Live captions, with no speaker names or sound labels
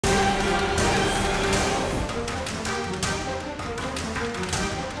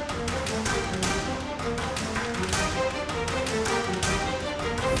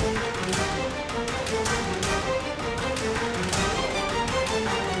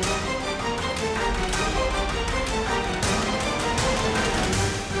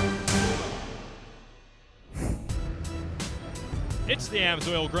the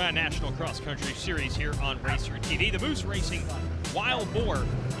Amsoil Grand National Cross Country Series here on Racer TV. The Moose racing Wild Boar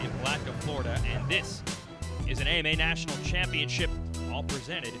in Palatka, Florida, and this is an AMA National Championship, all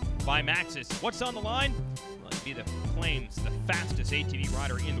presented by Maxxis. What's on the line? Well, it'd be the claims the fastest ATV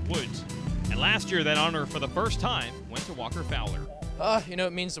rider in the woods. And last year, that honor for the first time went to Walker Fowler. You know,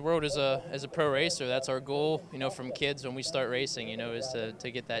 it means the world as a pro racer. That's our goal, you know, from kids when we start racing, you know, is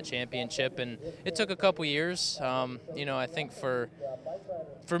to get that championship. And it took a couple years. You know, I think for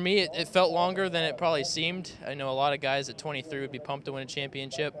me, it felt longer than it probably seemed. I know a lot of guys at 23 would be pumped to win a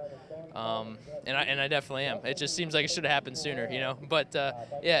championship. And I definitely am. It just seems like it should have happened sooner, you know. But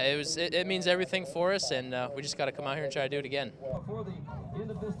yeah, it means everything for us, and we just got to come out here and try to do it again.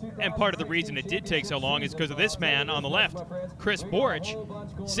 And part of the reason it did take so long is because of this man on the left, Chris Boar,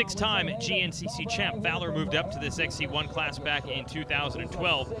 six-time GNCC champ. Fowler moved up to this XC1 class back in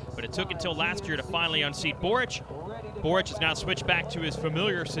 2012, but it took until last year to finally unseat Boar. Boar has now switched back to his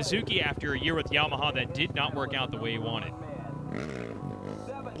familiar Suzuki after a year with Yamaha that did not work out the way he wanted.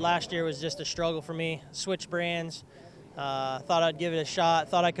 Last year was just a struggle for me. Switch brands. Thought I'd give it a shot.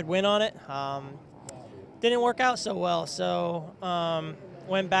 Thought I could win on it. Didn't work out so well. So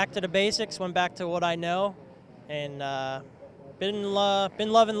went back to the basics. Went back to what I know, and been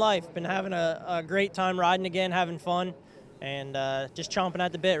loving life. Been having a great time riding again, having fun, and just chomping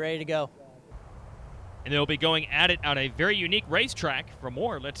at the bit, ready to go. And they'll be going at it on a very unique racetrack. For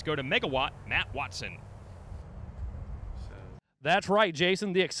more, let's go to Megawatt Matt Watson. That's right,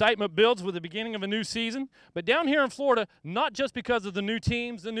 Jason. The excitement builds with the beginning of a new season. But down here in Florida, not just because of the new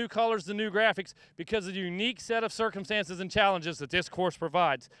teams, the new colors, the new graphics, because of the unique set of circumstances and challenges that this course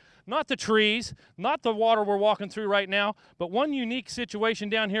provides. Not the trees, not the water we're walking through right now, but one unique situation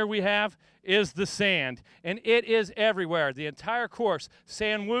down here we have is the sand. And it is everywhere. The entire course,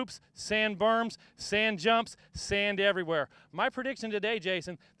 sand whoops, sand berms, sand jumps, sand everywhere. My prediction today,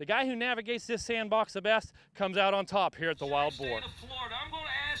 Jason, the guy who navigates this sandbox the best comes out on top here at the Wild Boar.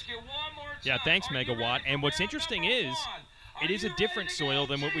 Yeah, thanks, Megawatt. And what's interesting is it is a different soil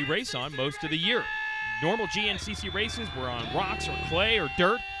than what we race on most of the year. Normal GNCC races were on rocks or clay or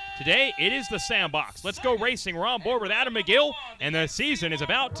dirt. Today, it is the sandbox. Let's go racing. We're on board with Adam McGill, and the season is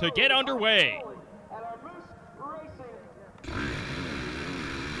about to get underway.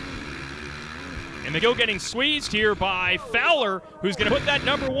 And McGill getting squeezed here by Fowler, who's going to put that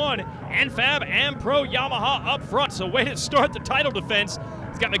 #1 NFAB and Pro Yamaha up front. So way to start the title defense.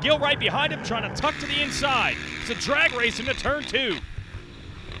 He's got McGill right behind him, trying to tuck to the inside. It's a drag race into turn 2.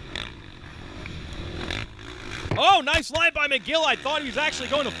 Oh, nice line by McGill. I thought he was actually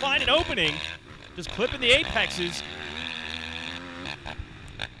going to find an opening. Just clipping the apexes.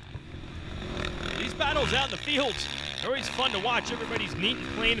 These battles out in the fields are always fun to watch. Everybody's neat and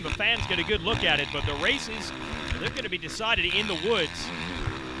clean, and the fans get a good look at it. But the races, they're going to be decided in the woods.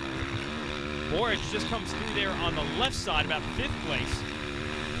 Boar just comes through there on the left side, about 5th place.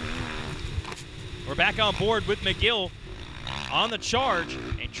 We're back on board with McGill on the charge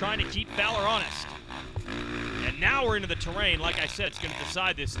and trying to keep Fowler honest. And now we're into the terrain. Like I said, it's going to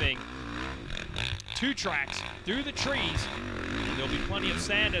decide this thing. 2 tracks through the trees. And there'll be plenty of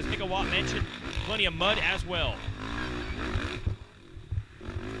sand, as Megawatt mentioned, plenty of mud as well.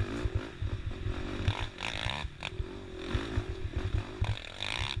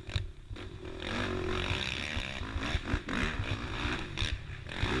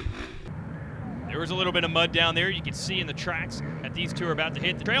 There was a little bit of mud down there. You can see in the tracks that these two are about to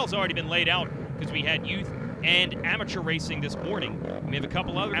hit. The trail's already been laid out because we had youth and amateur racing this morning. We have a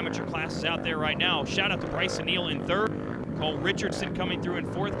couple other amateur classes out there right now. Shout out to Bryson Neal in 3rd, Cole Richardson coming through in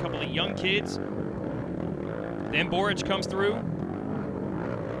 4th, a couple of young kids. Then Borich comes through.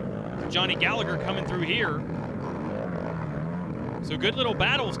 Johnny Gallagher coming through here. So good little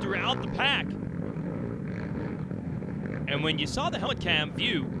battles throughout the pack. And when you saw the helmet cam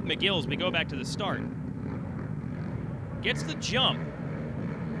view, McGill's, we go back to the start, gets the jump.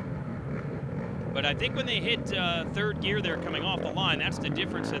 But I think when they hit 3rd gear there coming off the line, that's the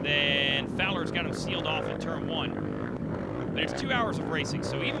difference. And then Fowler's got him sealed off in turn 1. But it's 2 hours of racing.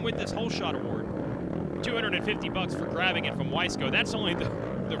 So even with this whole shot award, $250 for grabbing it from Weisco, that's only the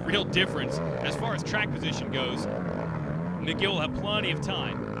real difference. As far as track position goes, McGill will have plenty of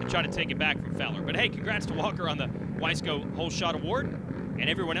time to try to take it back from Fowler. But hey, congrats to Walker on the Weisco whole shot award. And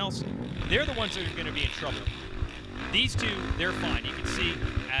everyone else, they're the ones that are going to be in trouble. These two, they're fine. You can see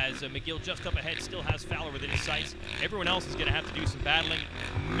as McGill just up ahead still has Fowler within his sights. Everyone else is going to have to do some battling,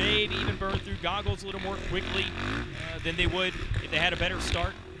 maybe even burn through goggles a little more quickly than they would if they had a better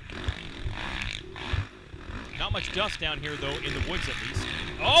start. Not much dust down here, though, in the woods at least.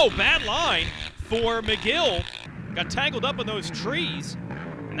 Oh, bad line for McGill. got tangled up in those trees,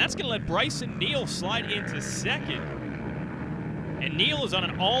 and that's going to let Bryson Neal slide into second. And Neal is on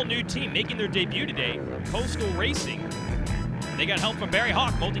an all-new team, making their debut today, Coastal Racing. They got help from Barry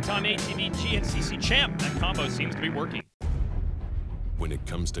Hawk, multi-time ATV GNCC champ. That combo seems to be working. When it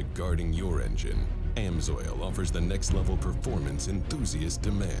comes to guarding your engine, AMSOIL offers the next level performance enthusiasts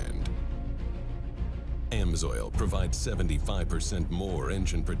demand. AMSOIL provides 75% more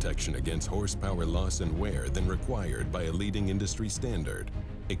engine protection against horsepower loss and wear than required by a leading industry standard,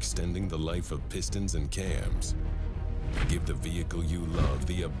 extending the life of pistons and cams. Give the vehicle you love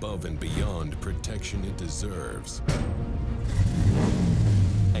the above and beyond protection it deserves.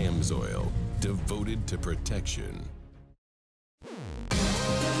 AMSOIL, devoted to protection.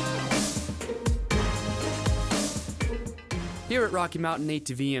 Here at Rocky Mountain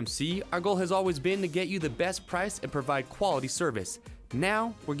ATV MC, our goal has always been to get you the best price and provide quality service.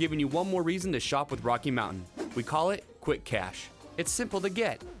 Now, we're giving you one more reason to shop with Rocky Mountain. We call it Quick Cash. It's simple to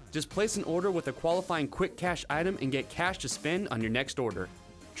get. Just place an order with a qualifying Quick Cash item and get cash to spend on your next order.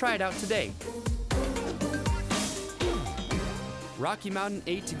 Try it out today.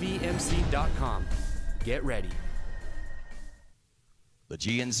 RockyMountainATVMC.com. Get ready. The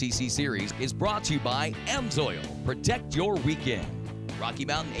GNCC series is brought to you by AMSOIL. Protect your weekend. Rocky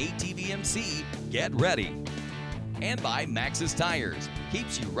Mountain ATV MC. Get ready. And by Maxxis Tires.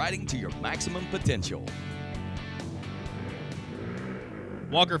 Keeps you riding to your maximum potential.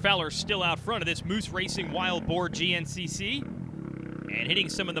 Walker Fowler still out front of this Moose Racing Wild Boar GNCC. And hitting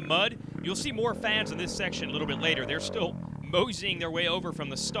some of the mud. You'll see more fans in this section a little bit later. They're still moseying their way over from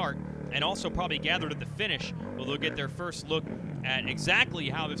the start and also probably gathered at the finish, where they'll get their first look at exactly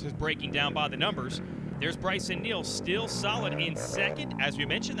how this is breaking down by the numbers. There's Bryson Neal still solid in second. As we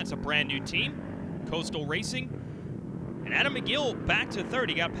mentioned, that's a brand new team, Coastal Racing. And Adam McGill back to third.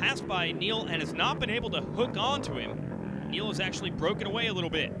 He got passed by Neal and has not been able to hook onto him. Neal has actually broken away a little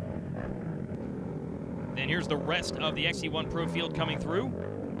bit. Then here's the rest of the XC1 Pro field coming through.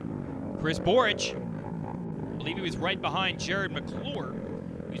 Chris Borich, I believe he was right behind Jared McClure,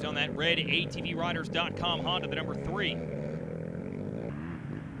 who's on that red ATVRiders.com Honda, the number 3. And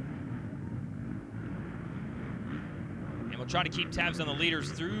we'll try to keep tabs on the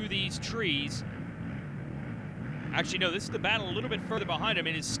leaders through these trees. Actually, no, this is the battle a little bit further behind him.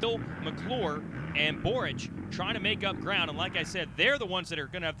 It is still McClure and Borich trying to make up ground. And like I said, they're the ones that are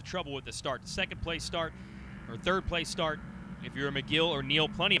going to have the trouble with the start. The second place start or third place start. If you're a McGill or Neal,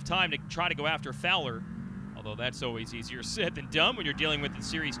 plenty of time to try to go after Fowler. Although that's always easier said than done when you're dealing with the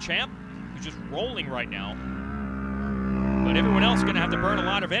series champ, who's just rolling right now. But everyone else is going to have to burn a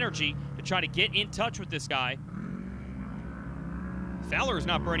lot of energy to try to get in touch with this guy. Fowler is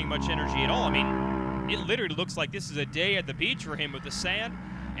not burning much energy at all. I mean, it literally looks like this is a day at the beach for him with the sand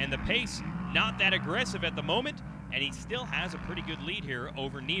and the pace not that aggressive at the moment, and he still has a pretty good lead here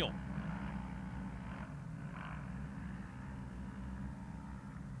over Neal.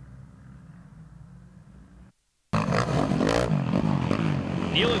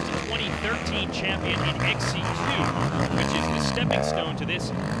 Neal is the 2013 champion in XC2, which is the stepping stone to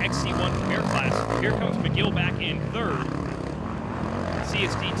this XC1 Premier class. Here comes McGill back in third.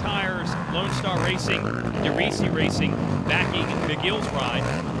 CSD Tires, Lone Star Racing, DeRisi Racing backing McGill's ride.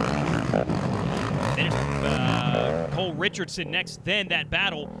 Then it's Cole Richardson next. Then that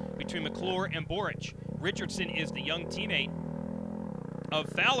battle between McClure and Borich. Richardson is the young teammate of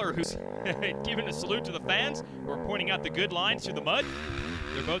Fowler, who's giving a salute to the fans who are pointing out the good lines through the mud.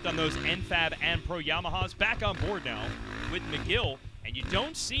 They're both on those NFAB and Pro Yamahas. Back on board now with McGill, and you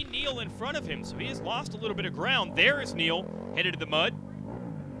don't see Neal in front of him, so he has lost a little bit of ground. There is Neal, headed to the mud.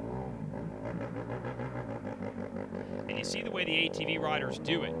 And you see the way the ATV riders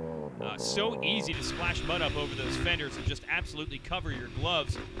do it. So easy to splash mud up over those fenders and just absolutely cover your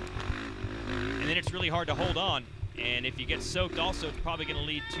gloves. And then it's really hard to hold on. And if you get soaked also, it's probably going to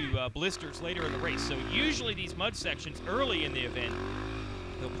lead to blisters later in the race. So usually these mud sections early in the event,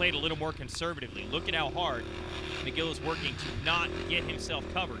 they'll play it a little more conservatively. Look at how hard McGill is working to not get himself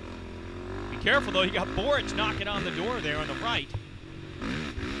covered. Be careful though, you got Borich knocking on the door there on the right.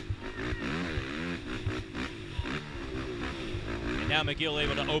 And now McGill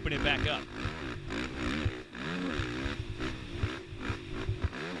able to open it back up.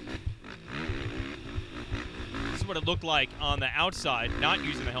 This is what it looked like on the outside, not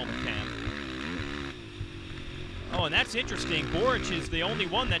using the helmet cam. Oh, and that's interesting. Borich is the only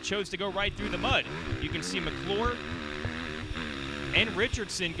one that chose to go right through the mud. You can see McClure and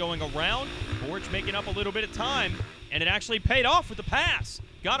Richardson going around. Borich making up a little bit of time, and it actually paid off with the pass.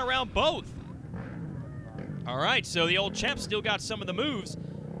 Got around both. All right, so the old champ still got some of the moves.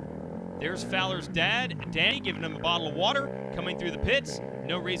 There's Fowler's dad, Danny, giving him a bottle of water, coming through the pits.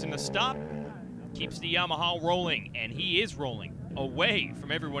 No reason to stop. Keeps the Yamaha rolling, and he is rolling away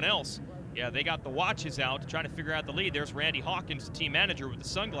from everyone else. Yeah, they got the watches out trying to figure out the lead. There's Randy Hawkins, the team manager, with the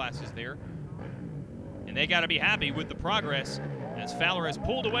sunglasses there. And they got to be happy with the progress as Fowler has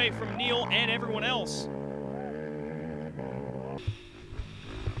pulled away from Neal and everyone else.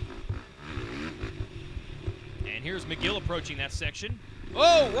 And here's McGill approaching that section.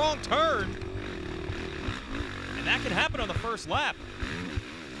 Oh, wrong turn. And that can happen on the first lap.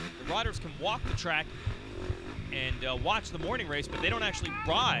 The riders can walk the track and watch the morning race, but they don't actually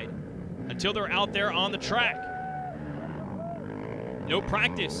ride until they're out there on the track. No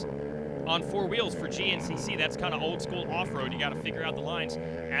practice on four wheels for GNCC. That's kind of old school off-road. You got to figure out the lines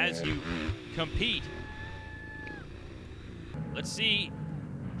as you compete. Let's see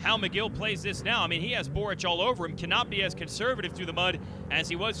how McGill plays this now. I mean, he has Boar all over him, cannot be as conservative through the mud as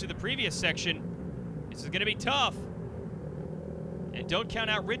he was through the previous section. This is going to be tough. And don't count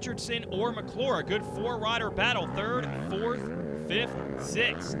out Richardson or McClure. A good four-rider battle. Third, fourth, fifth,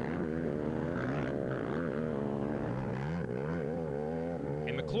 sixth.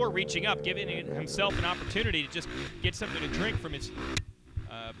 And McClure reaching up, giving himself an opportunity to just get something to drink from his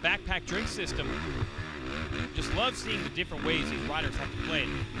backpack drink system. Just love seeing the different ways these riders have to play in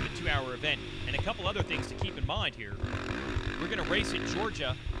the 2-hour event. And a couple other things to keep in mind here. We're going to race in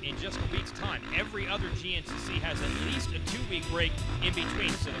Georgia in just a week's time. Every other GNCC has at least a 2-week break in between.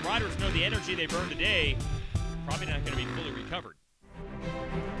 So the riders know the energy they burned today probably not going to be fully recovered.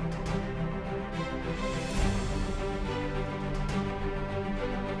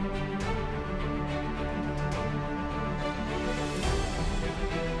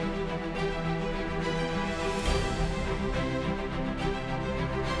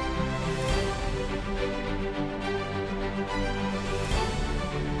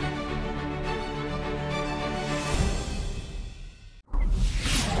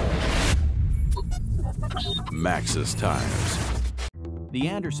 Maxxis Tires. The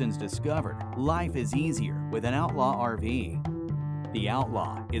Andersons discovered life is easier with an Outlaw RV. The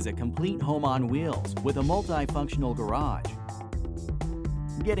Outlaw is a complete home on wheels with a multifunctional garage.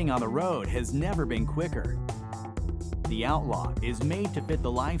 Getting on the road has never been quicker. The Outlaw is made to fit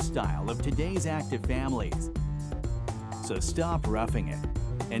the lifestyle of today's active families. So stop roughing it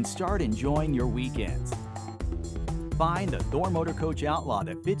and start enjoying your weekends. Find the Thor Motor Coach Outlaw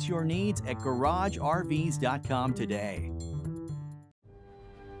that fits your needs at GarageRVs.com today.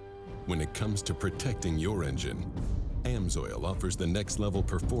 When it comes to protecting your engine, AMSOIL offers the next level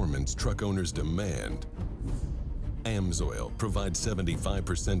performance truck owners demand. AMSOIL provides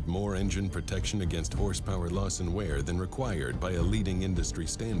 75% more engine protection against horsepower loss and wear than required by a leading industry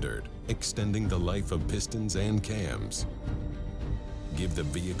standard, extending the life of pistons and cams. Give the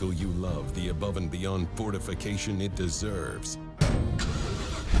vehicle you love the above and beyond fortification it deserves.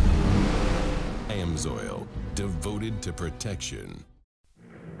 AMSOIL, devoted to protection.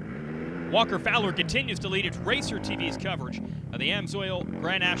 Walker Fowler continues to lead its Racer TV's coverage of the AMSOIL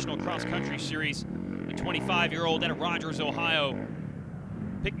Grand National Cross Country Series. The 25-year-old out of Rogers, Ohio,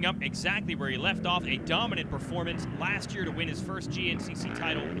 picking up exactly where he left off. A dominant performance last year to win his first GNCC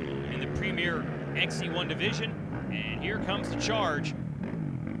title in the Premier XC1 division. And here comes the charge.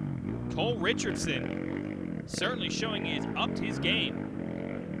 Cole Richardson certainly showing he's upped his game.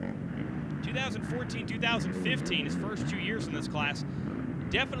 2014, 2015, his first 2 years in this class,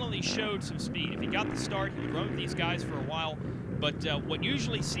 definitely showed some speed. If he got the start, he would run with these guys for a while. But what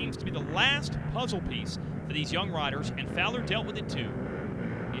usually seems to be the last puzzle piece for these young riders, and Fowler dealt with it too,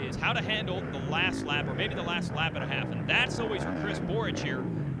 is how to handle the last lap, or maybe the last lap and a half. And that's always where Chris Boar here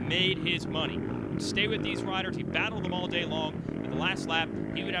made his money. He would stay with these riders, he battled them all day long. In the last lap,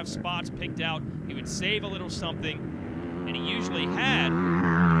 he would have spots picked out, he would save a little something, and he usually had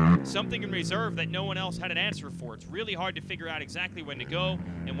something in reserve that no one else had an answer for. It's really hard to figure out exactly when to go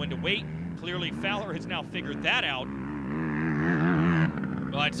and when to wait. Clearly, Fowler has now figured that out.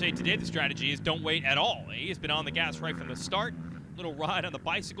 Well, I'd say today the strategy is don't wait at all. He has been on the gas right from the start. Little ride on the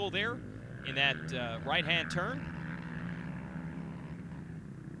bicycle there in that right-hand turn.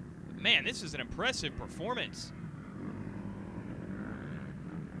 Man, this is an impressive performance.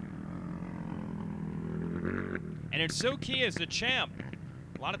 And it's so key as the champ.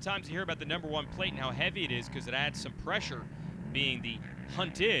 A lot of times you hear about the #1 plate and how heavy it is because it adds some pressure being the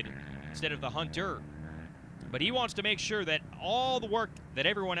hunted instead of the hunter. But he wants to make sure that all the work that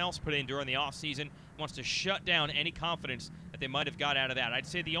everyone else put in during the offseason wants to shut down any confidence that they might have got out of that. I'd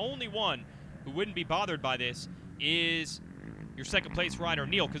say the only one who wouldn't be bothered by this is your second place rider,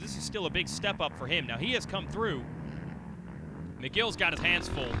 Neal, because this is still a big step up for him. Now, he has come through. McGill's got his hands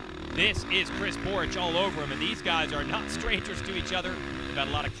full. This is Chris Borich all over him, and these guys are not strangers to each other. They've had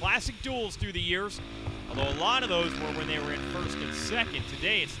a lot of classic duels through the years, although a lot of those were when they were in first and second.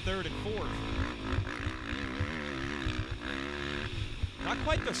 Today it's third and fourth. Not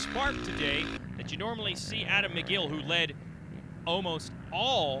quite the spark today that you normally see Adam McGill, who led almost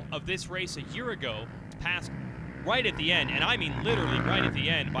all of this race a year ago, passed right at the end, and I mean literally right at the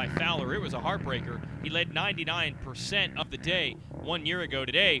end, by Fowler. It was a heartbreaker. He led 99% of the day 1 year ago.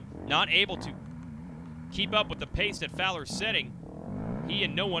 Today, not able to keep up with the pace that Fowler's setting. He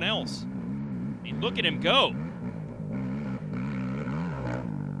and no one else. I mean, look at him go.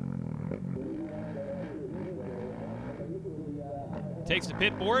 Takes the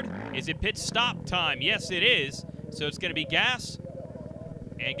pit board. Is it pit stop time? Yes, it is. So it's going to be gas.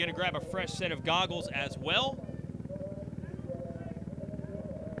 And going to grab a fresh set of goggles as well.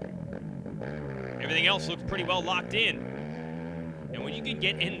 Everything else looks pretty well locked in. And when you can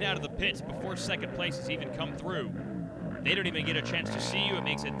get in and out of the pits before second place has even come through, they don't even get a chance to see you. It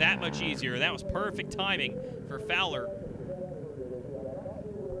makes it that much easier. That was perfect timing for Fowler.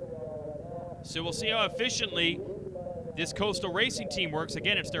 So we'll see how efficiently this Coastal Racing team works.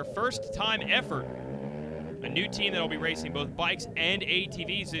 Again, it's their first time effort. A new team that will be racing both bikes and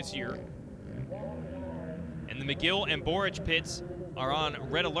ATVs this year. And the McGill and Borich pits are on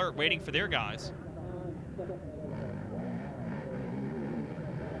red alert waiting for their guys.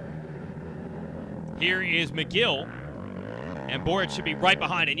 Here is McGill, and Borich should be right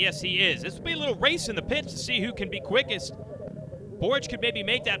behind, and yes, he is. This will be a little race in the pits to see who can be quickest. Borich could maybe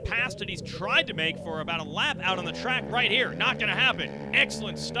make that pass that he's tried to make for about a lap out on the track right here. Not gonna happen.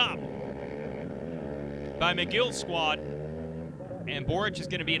 Excellent stop by McGill's squad, and Borich is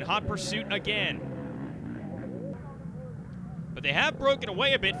gonna be in hot pursuit again. But they have broken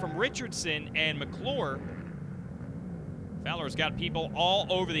away a bit from Richardson and McClure. Fowler's got people all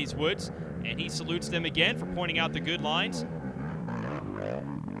over these woods, and he salutes them again for pointing out the good lines.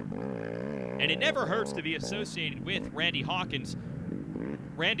 And it never hurts to be associated with Randy Hawkins.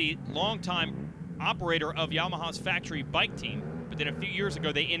 Randy, longtime operator of Yamaha's factory bike team, but then a few years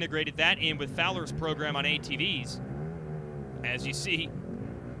ago they integrated that in with Fowler's program on ATVs. As you see,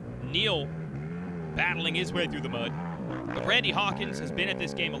 Neil battling his way through the mud. But Randy Hawkins has been at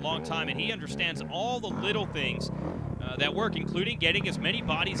this game a long time, and he understands all the little things that work, including getting as many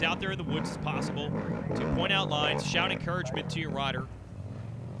bodies out there in the woods as possible to point out lines, shout encouragement to your rider,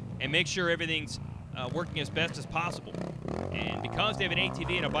 and make sure everything's working as best as possible. And because they have an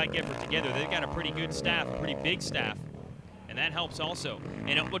ATV and a bike effort together, they've got a pretty good staff, a pretty big staff, and that helps also.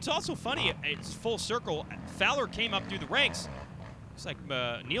 And what's also funny, it's full circle. Fowler came up through the ranks. Looks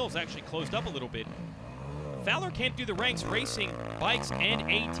like Neil's actually closed up a little bit. Fowler came through the ranks racing bikes and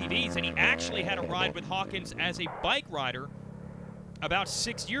ATVs, and he actually had a ride with Hawkins as a bike rider about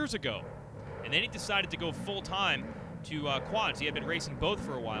 6 years ago. And then he decided to go full-time to quads. He had been racing both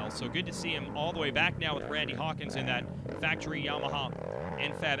for a while, so good to see him all the way back now with Randy Hawkins in that factory Yamaha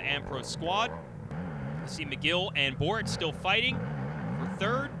NFAB Ampro squad. You see McGill and Borich still fighting for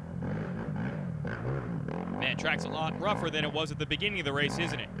third. Man, track's a lot rougher than it was at the beginning of the race,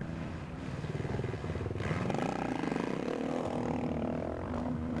 isn't it?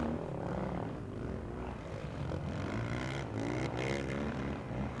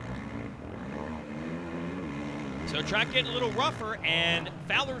 So track getting a little rougher, and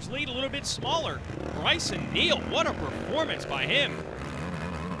Fowler's lead a little bit smaller. Bryson Neal, what a performance by him.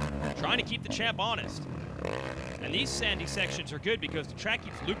 Trying to keep the champ honest. And these sandy sections are good because the track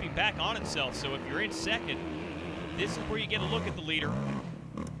keeps looping back on itself, so if you're in second, this is where you get a look at the leader.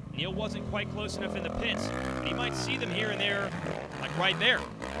 Neal wasn't quite close enough in the pits, but he might see them here and there, like right there.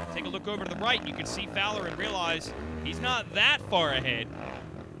 Take a look over to the right, you can see Fowler and realize he's not that far ahead.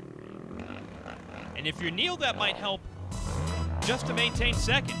 And if you're Neal, that might help just to maintain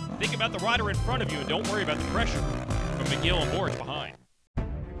second. Think about the rider in front of you and don't worry about the pressure from McGill and Borich behind.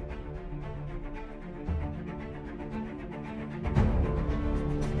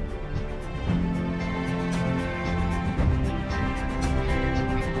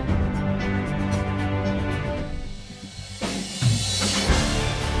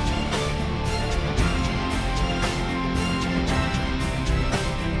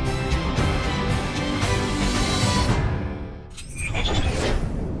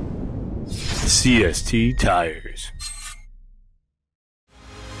 CST Tires.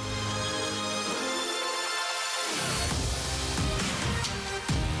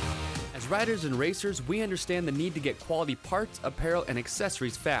 As riders and racers, we understand the need to get quality parts, apparel, and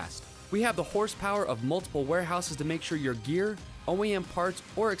accessories fast. We have the horsepower of multiple warehouses to make sure your gear, OEM parts,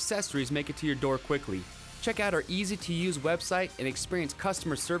 or accessories make it to your door quickly. Check out our easy-to-use website and experience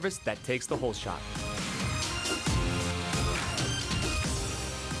customer service that takes the whole shot.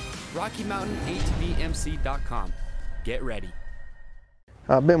 RockyMountainATVMC.com. Get ready.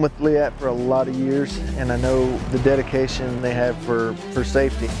 I've been with Liat for a lot of years, and I know the dedication they have for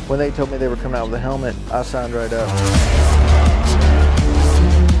safety. When they told me they were coming out with a helmet, I signed right up.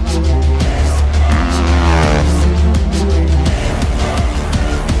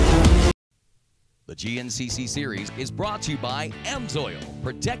 The GNCC series is brought to you by AMSOIL.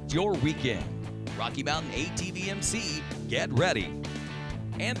 Protect your weekend. Rocky Mountain ATVMC. Get ready.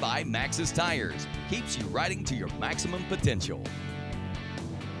 And by Maxxis Tires. Keeps you riding to your maximum potential.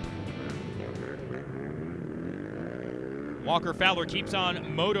 Walker Fowler keeps on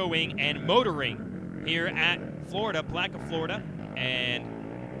motoing and motoring here at Florida, Placa, Florida. And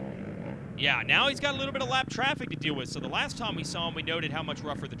yeah, now he's got a little bit of lap traffic to deal with. So the last time we saw him, we noted how much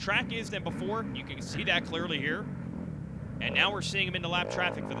rougher the track is than before. You can see that clearly here. And now we're seeing him into lap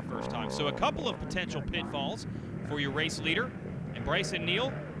traffic for the first time. So a couple of potential pitfalls for your race leader. And Bryson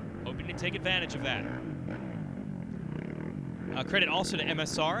Neal hoping to take advantage of that. Credit also to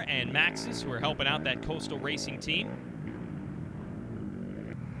MSR and Maxxis, who are helping out that Coastal Racing team.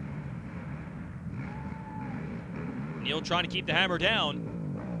 Neal trying to keep the hammer down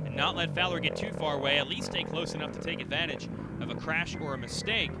and not let Fowler get too far away, at least stay close enough to take advantage of a crash or a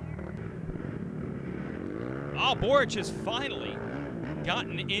mistake. Oh, Boar has finally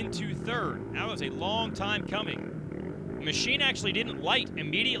gotten into third. That was a long time coming. The machine actually didn't light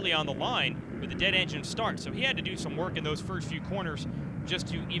immediately on the line with the dead engine start, so he had to do some work in those first few corners just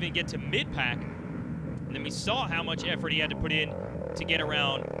to even get to mid-pack. And then we saw how much effort he had to put in to get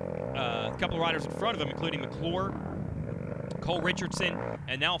around a couple of riders in front of him, including McClure, Cole Richardson,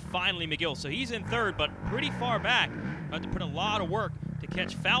 and now finally McGill. So he's in third, but pretty far back. Had to put a lot of work to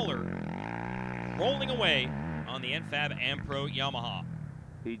catch Fowler rolling away on the NFAB Ampro Yamaha.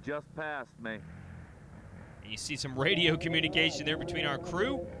 He just passed me. And you see some radio communication there between our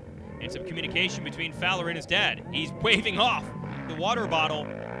crew and some communication between Fowler and his dad. He's waving off the water bottle.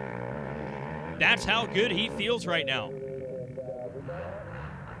 That's how good he feels right now.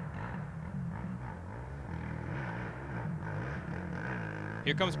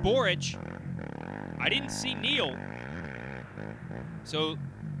 Here comes Borich. I didn't see Neal. So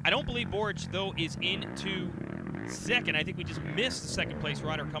I don't believe Borich, though, is into second. I think we just missed the second place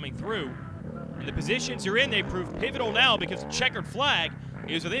rider coming through. And the positions you're in, they prove pivotal now because the checkered flag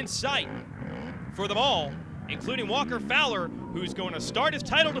is within sight for them all, including Walker Fowler, who's going to start his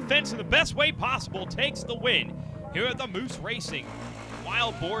title defense in the best way possible, takes the win here at the Moose Racing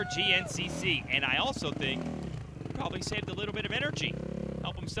Wild Boar GNCC. And I also think probably saved a little bit of energy.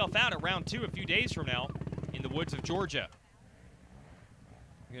 Help himself out at round 2 a few days from now in the woods of Georgia.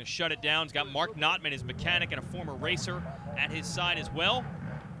 We're going to shut it down. He's got Mark Notman, his mechanic and a former racer, at his side as well.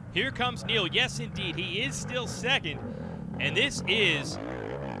 Here comes Neal. Yes, indeed, he is still second, and this is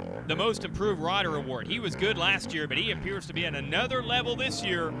the Most Improved Rider Award. He was good last year, but he appears to be at another level this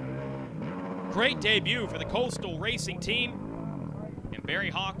year. Great debut for the Coastal Racing team. And Barry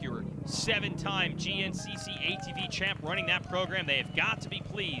Hawk, your 7-time GNCC ATV champ running that program. They have got to be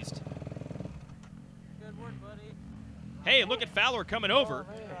pleased. Good work, buddy. Hey, look at Fowler coming over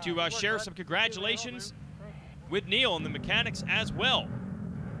to share some congratulations with Neal and the mechanics as well.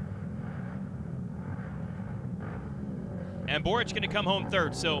 And Borich going to come home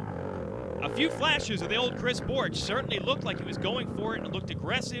third. So a few flashes of the old Chris Borich. Certainly looked like he was going for it and looked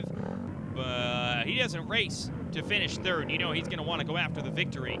aggressive, but he doesn't race to finish third. You know he's going to want to go after the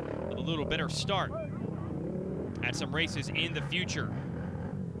victory with a little better start at some races in the future.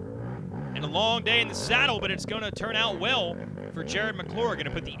 And a long day in the saddle, but it's going to turn out well for Jared McClure. Going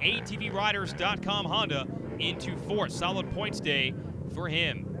to put the ATVRiders.com Honda into fourth. Solid points day for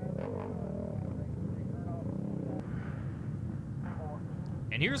him.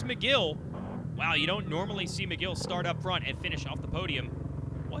 And here's McGill. Wow, you don't normally see McGill start up front and finish off the podium.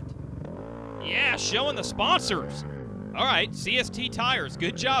 What? Yeah, showing the sponsors. All right, CST Tires.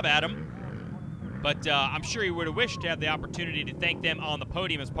 Good job, Adam. But I'm sure he would have wished to have the opportunity to thank them on the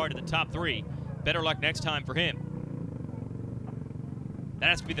podium as part of the top 3. Better luck next time for him. That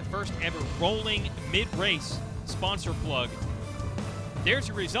has to be the first ever rolling mid-race sponsor plug. There's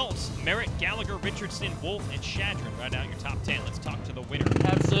your results. Merritt, Gallagher, Richardson, Wolf, and Shadron. Right out your top 10. Let's talk to the winner.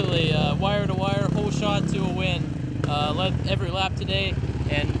 Absolutely. Wire to wire, whole shot to a win. Led every lap today,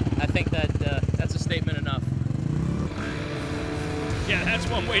 and I think that that's a statement enough. Yeah, that's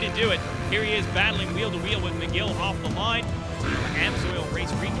one way to do it. Here he is battling wheel to wheel with McGill off the line. AMSOIL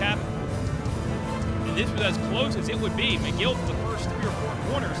race recap. And this was as close as it would be. McGill for the first 3 or 4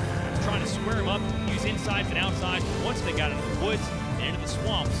 corners trying to square him up, use insides and outsides, but once they got into the woods and into the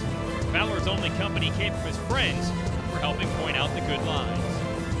swamps, Fowler's only company came from his friends for helping point out the good lines.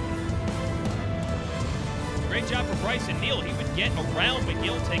 Great job for Bryson Neal. He would get around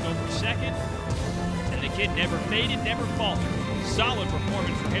McGill, take over second, and the kid never faded, never faltered. Solid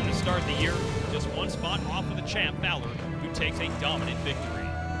performance for him to start the year, just one spot off of the champ Fowler, who takes a dominant victory.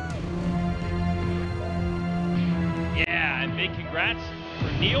 Yeah, and big congrats for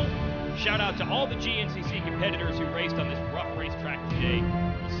Neal. Shout out to all the GNCC competitors who raced on this rough racetrack today.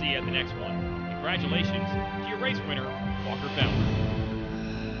 We'll see you at the next one. Congratulations to your race winner, Walker Fowler.